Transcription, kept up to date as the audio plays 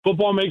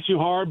Football makes you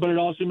hard, but it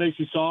also makes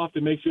you soft.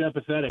 It makes you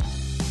empathetic.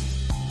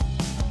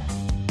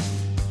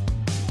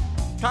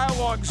 Kyle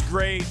Long's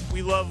great.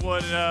 We love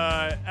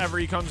whenever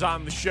he comes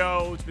on the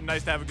show. It's been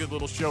nice to have a good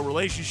little show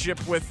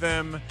relationship with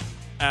him.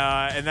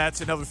 And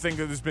that's another thing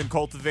that has been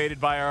cultivated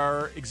by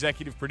our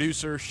executive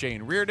producer,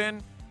 Shane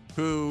Reardon,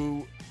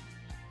 who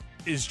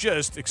is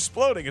just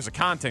exploding as a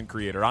content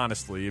creator,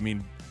 honestly. I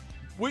mean,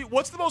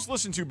 what's the most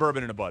listened to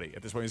Bourbon and a Buddy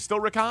at this point? Is it still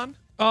Rick Hahn?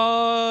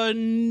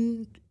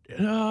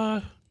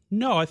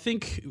 No, I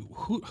think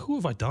who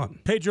have I done?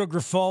 Pedro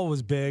Grifol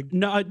was big.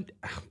 No,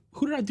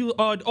 who did I do?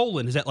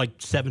 Olin is at like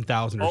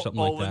 7,000 or something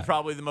like that. Olin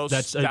probably the most.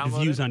 That's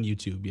views on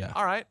YouTube. Yeah.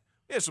 All right.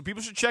 Yeah. So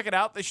people should check it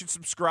out. They should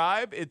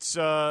subscribe. It's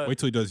wait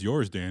till he does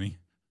yours, Danny.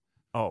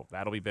 Oh,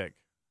 that'll be big.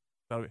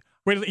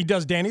 Wait, he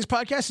does Danny's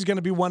podcast. He's going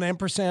to be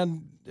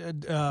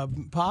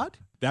 1% pod.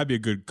 That'd be a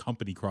good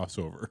company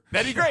crossover.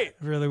 That'd be great.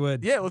 Really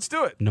would. Yeah, let's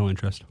do it. No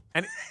interest.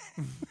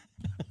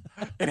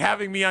 And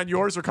having me on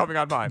yours or coming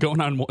on mine?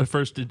 Going on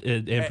first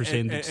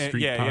ampersand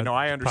street. Yeah, pod,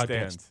 I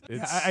understand.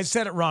 I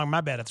said it wrong. My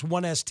bad. It's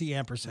 1ST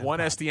ampersand.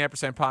 1ST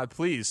ampersand pod.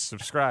 Please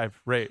subscribe,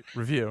 rate,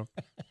 review.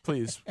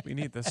 Please. We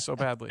need this so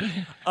badly.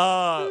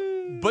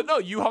 But no,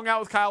 you hung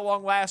out with Kyle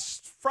Long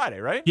last Friday,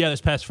 right? Yeah,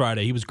 this past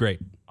Friday. He was great.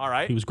 All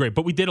right. He was great.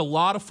 But we did a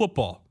lot of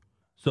football.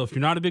 So if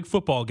you're not a big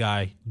football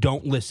guy,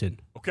 don't listen.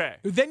 Okay.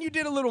 Then you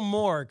did a little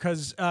more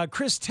because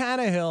Chris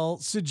Tannehill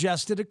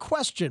suggested a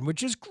question,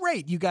 which is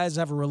great. You guys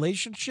have a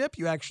relationship.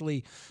 You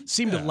actually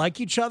seem to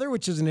like each other,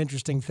 which is an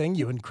interesting thing,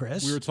 you and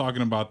Chris. We were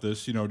talking about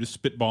this,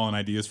 just spitballing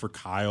ideas for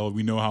Kyle.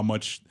 We know how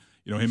much,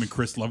 him and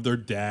Chris love their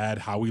dad,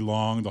 Howie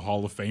Long, the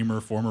Hall of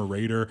Famer, former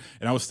Raider.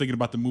 And I was thinking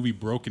about the movie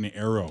Broken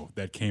Arrow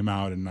that came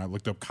out, and I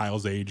looked up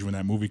Kyle's age when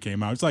that movie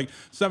came out. It's like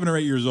 7 or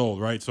 8 years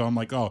old, right? So I'm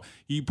like, oh,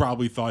 he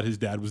probably thought his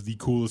dad was the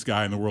coolest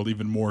guy in the world,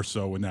 even more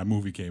so when that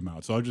movie came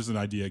out. So just an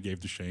idea I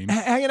gave to Shane.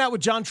 Hanging out with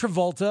John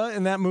Travolta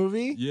in that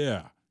movie.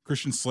 Yeah.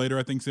 Christian Slater,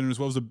 I think, is in it as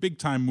well. It was a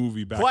big-time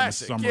movie back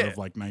Classic, in the summer of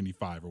like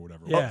 95 or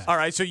whatever. Yeah. All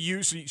right. So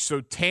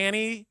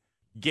Tanny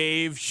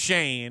gave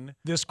Shane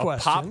this a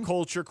question. pop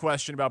culture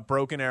question about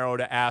Broken Arrow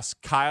to ask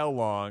Kyle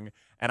Long,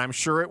 and I'm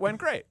sure it went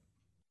great.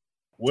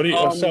 What do you?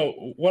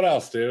 So what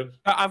else, dude?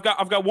 I've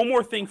got one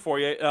more thing for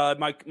you.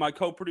 My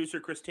co-producer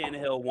Chris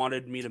Tannehill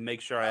wanted me to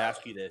make sure I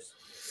ask you this.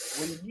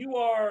 When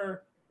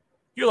you're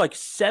like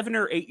 7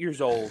 or 8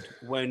 years old,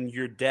 when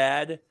your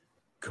dad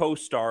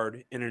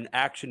co-starred in an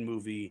action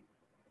movie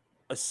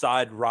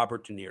aside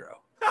Robert De Niro.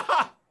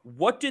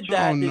 What did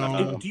that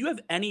do you have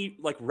any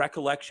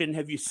recollection?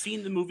 Have you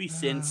seen the movie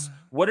since?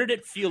 What did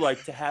it feel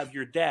like to have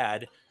your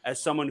dad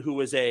as someone who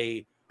was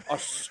a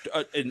star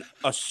in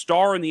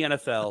the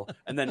NFL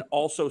and then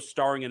also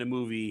starring in a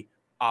movie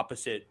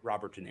opposite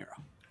Robert De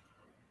Niro?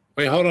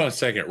 Wait, hold on a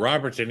second.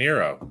 Robert De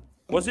Niro.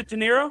 Was it De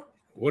Niro?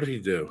 What did he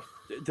do?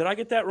 Did I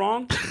get that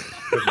wrong?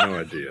 I have no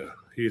idea.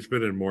 He's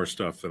been in more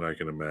stuff than I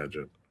can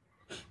imagine.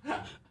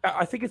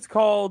 I think it's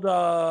called maybe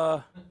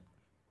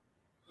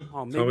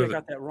I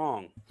got that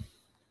wrong.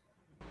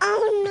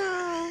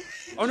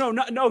 Oh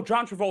no,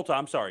 John Travolta.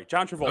 I'm sorry,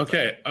 John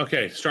Travolta.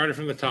 Okay. Started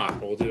from the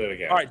top. We'll do that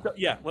again. All right,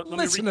 yeah. Let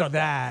Listen me to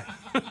that.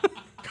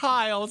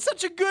 Kyle,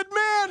 such a good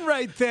man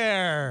right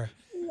there.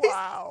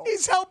 Wow.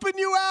 He's helping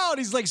you out.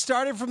 He's like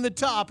started from the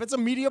top. It's a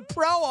media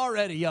pro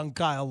already, young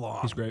Kyle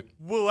Long. He's great.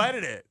 We'll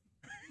edit it.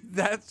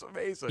 That's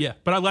amazing. Yeah,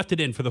 but I left it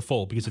in for the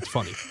full because it's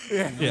funny.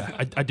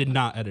 Yeah, I did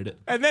not edit it.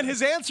 And then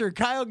his answer,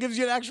 Kyle gives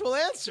you an actual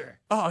answer.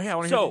 Oh, yeah. I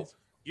want to hear this.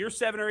 You're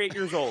 7 or 8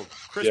 years old.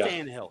 Chris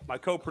Tannehill, my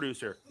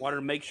co-producer, wanted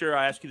to make sure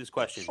I ask you this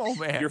question. Oh,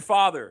 man. Your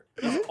father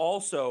is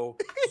also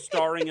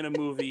starring in a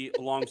movie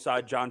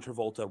alongside John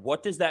Travolta.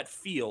 What does that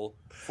feel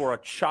for a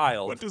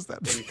child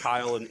in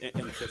Kyle and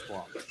Chris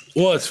Long?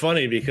 Well, it's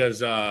funny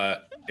because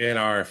in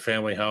our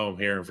family home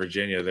here in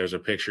Virginia, there's a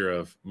picture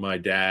of my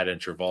dad and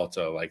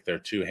Travolta. Like, they're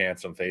two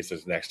handsome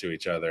faces next to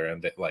each other,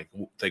 and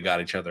they got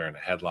each other in a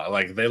headlock.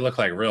 Like, they look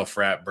like real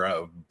frat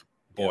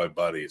boy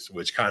buddies,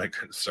 which kind of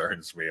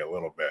concerns me a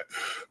little bit,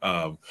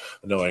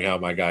 knowing how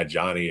my guy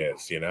Johnny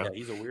is. Yeah,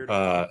 he's a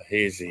weirdo.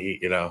 He's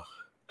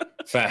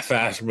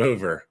fast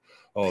mover,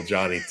 old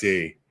Johnny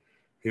T.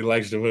 He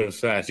likes to move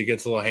fast. He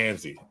gets a little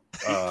handsy,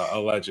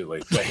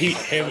 allegedly. But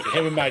him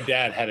and my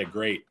dad had a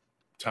great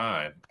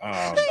time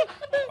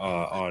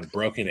on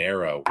Broken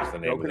Arrow was the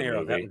name of the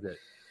movie. That was it.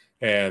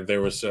 And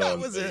there was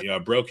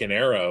Broken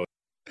Arrow.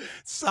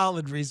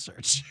 Solid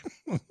research.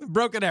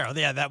 Broken Arrow.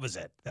 Yeah, that was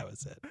it.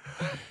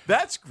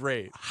 That's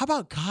great. How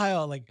about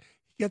Kyle? Like,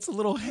 he gets a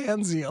little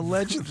handsy,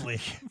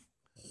 allegedly.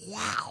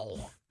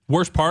 Wow.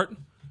 Worst part,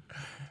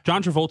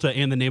 John Travolta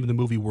and the name of the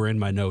movie were in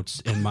my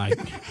notes, and my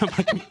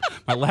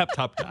my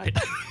laptop died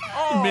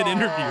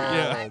mid-interview.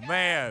 Yeah. Oh,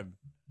 man.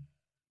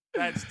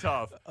 That's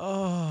tough.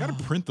 Oh. Got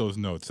to print those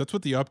notes. That's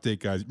what the update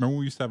guys. Remember when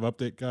we used to have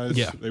update guys?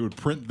 Yeah. They would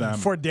print them.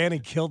 Before Danny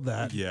killed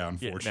that. Yeah,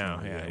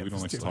 unfortunately. Yeah, we don't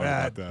like to too talk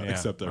bad. about that Yeah.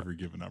 except every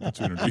given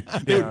opportunity.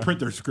 They would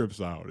print their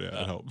scripts out. Yeah,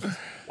 it helps.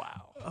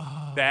 Wow.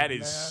 Oh, That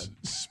is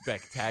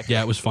spectacular.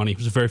 Yeah, it was funny. It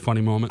was a very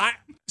funny moment.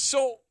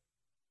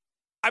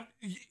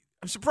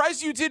 I'm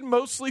surprised you did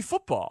mostly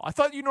football. I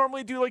thought you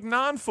normally do like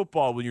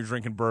non-football when you're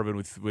drinking bourbon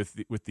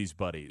with these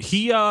buddies.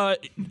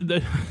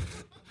 The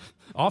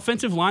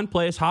offensive line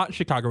play is hot in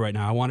Chicago right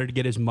now. I wanted to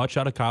get as much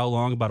out of Kyle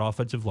Long about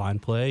offensive line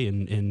play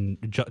and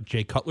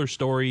Jay Cutler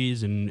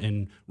stories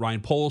and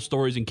Ryan Poles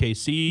stories in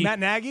KC. Matt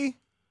Nagy?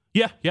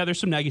 Yeah, there's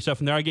some Nagy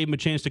stuff in there. I gave him a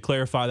chance to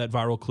clarify that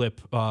viral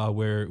clip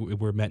where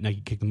Matt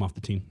Nagy kicked him off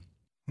the team.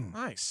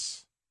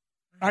 Nice.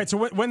 All right,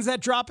 so when's that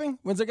dropping?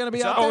 When's it going to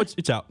be out there? Oh,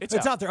 it's out. It's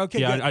out there. Okay,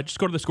 yeah, good. I just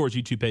go to the Scores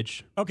YouTube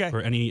page. Okay. Or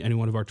any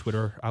one of our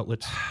Twitter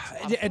outlets.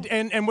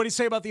 And what do you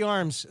say about the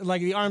arms? Like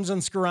the arms on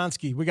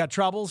Skoronski. We got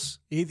troubles?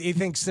 He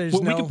thinks there's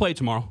Well, no... we can play it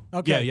tomorrow.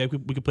 Okay. Yeah, we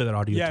can play that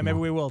audio tomorrow. maybe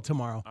we will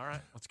tomorrow. All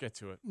right, let's get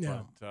to it. Yeah.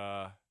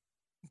 But,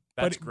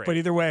 that's great. But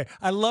either way,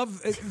 I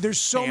love... There's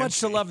so much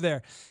to love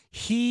there.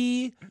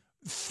 He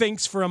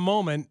thinks for a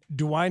moment,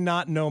 do I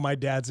not know my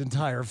dad's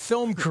entire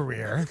film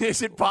career?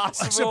 Is it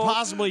possible? Is it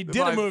possible he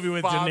did a movie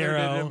with De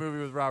Niro? Did a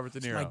movie with Robert De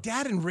Niro. My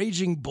dad in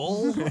Raging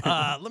Bull?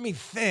 Let me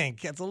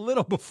think. It's a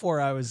little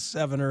before I was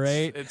 7 or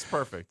 8. It's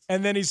perfect.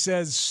 And then he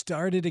says,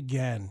 start it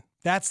again.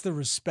 That's the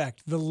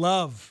respect, the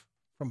love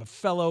from a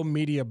fellow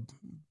media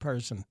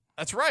person.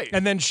 That's right.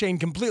 And then Shane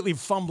completely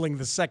fumbling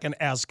the second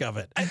ask of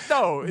it.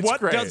 No, it's what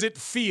great. does it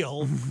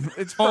feel?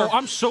 It's Oh, perfect.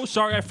 I'm so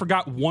sorry. I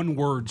forgot one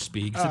word,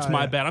 Speaks. It's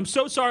my bad. I'm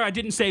so sorry. I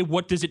didn't say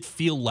what does it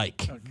feel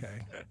like.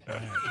 Okay. All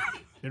right.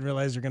 Didn't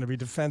realize you're going to be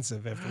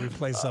defensive after we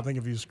play something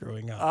of you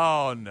screwing up.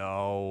 Oh,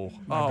 no.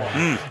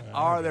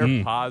 Are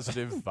there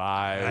positive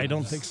vibes? I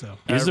don't think so.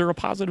 Is there a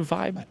positive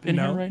vibe in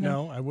here right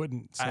now? No, I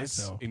wouldn't say That's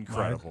so.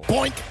 incredible.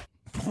 Boink.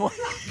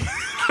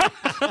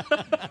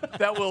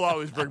 That will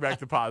always bring back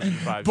the positive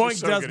vibes. You're Boink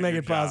so does good at make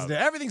your it job. positive.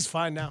 Everything's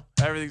fine now.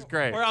 Everything's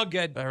great. We're all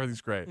good.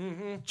 Everything's great.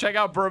 Check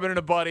out Bourbon and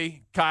a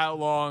Buddy, Kyle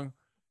Long,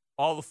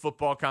 all the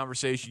football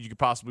conversations you could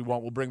possibly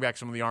want. We'll bring back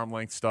some of the arm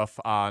length stuff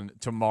on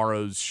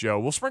tomorrow's show.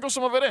 We'll sprinkle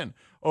some of it in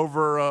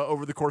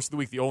over the course of the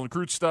week. The Olin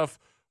Crute stuff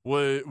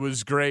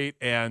was great,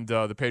 and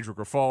the Pedro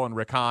Grafal and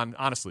Rick Hahn.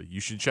 Honestly, you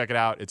should check it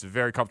out. It's a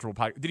very comfortable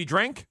podcast. Did he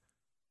drink?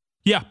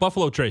 Yeah,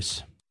 Buffalo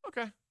Trace.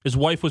 Okay. His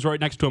wife was right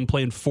next to him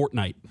playing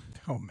Fortnite.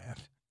 Oh, man.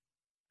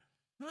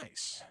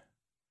 Nice.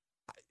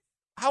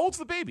 How old's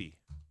the baby?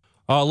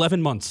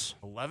 11 months.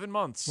 11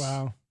 months.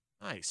 Wow.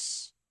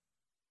 Nice.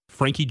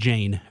 Frankie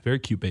Jane. Very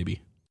cute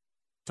baby.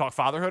 Talk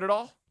fatherhood at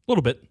all? A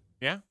little bit.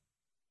 Yeah?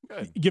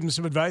 Good. Give him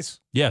some advice.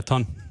 Yeah, a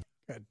ton.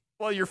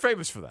 Well, you're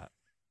famous for that.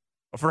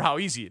 For how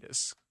easy it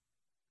is.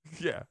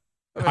 Yeah.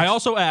 I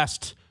also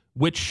asked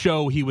which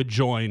show he would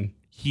join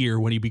here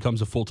when he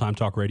becomes a full-time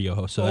talk radio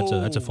host.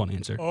 So that's a fun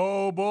answer.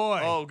 Oh, boy.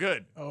 Oh,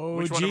 good. Oh,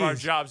 Which one of our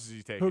geez. jobs is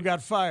he taking? Who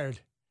got fired?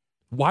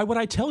 Why would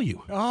I tell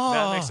you? Oh,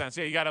 That makes sense.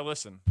 Yeah, you got to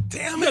listen.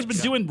 damn He has it. been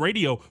doing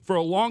radio for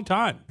a long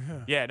time.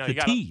 Yeah, no, The you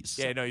got tease.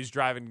 Yeah, no, he's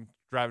driving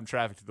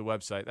traffic to the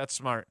website. That's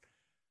smart.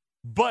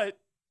 But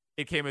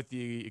it came at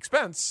the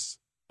expense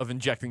of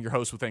injecting your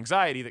host with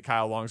anxiety that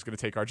Kyle Long is going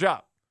to take our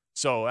job.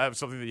 So that was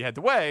something that you had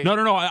to weigh.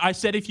 No. I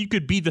said if you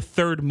could be the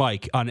third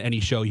mic on any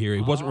show here,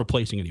 he wasn't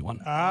replacing anyone.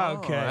 Ah, Oh,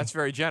 okay. that's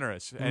very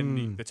generous.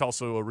 And it's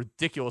also a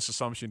ridiculous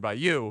assumption by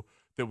you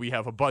that we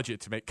have a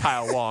budget to make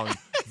Kyle Long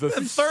the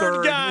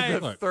third guy.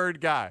 The third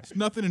guy. There's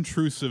nothing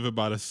intrusive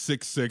about a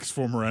 6'6"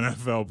 former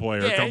NFL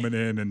player Yeah. coming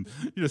in and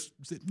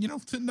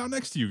sitting down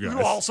next to you guys.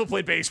 Who also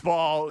played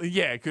baseball.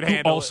 Yeah, could Who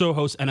handle also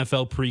hosts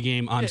NFL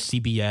pregame on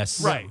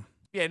CBS. it. Right.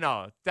 Yeah,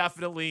 no,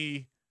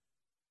 definitely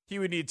he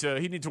need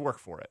to work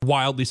for it.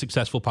 Wildly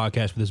successful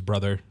podcast with his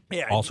brother,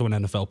 Yeah. also an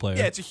NFL player.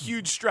 Yeah, it's a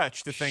huge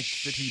stretch to think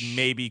that he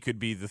maybe could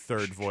be the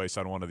third voice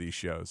on one of these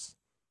shows.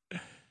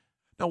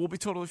 No, we'll be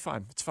totally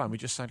fine. It's fine. We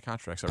just signed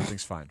contracts.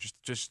 Everything's fine.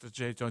 Just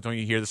Jay, don't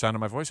you hear the sound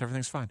of my voice?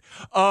 Everything's fine.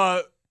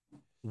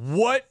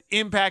 What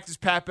impact is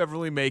Pat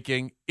Beverly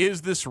making?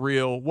 Is this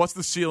real? What's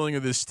the ceiling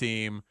of this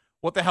team?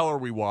 What the hell are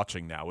we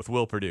watching now with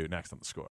Will Perdue next on The Score?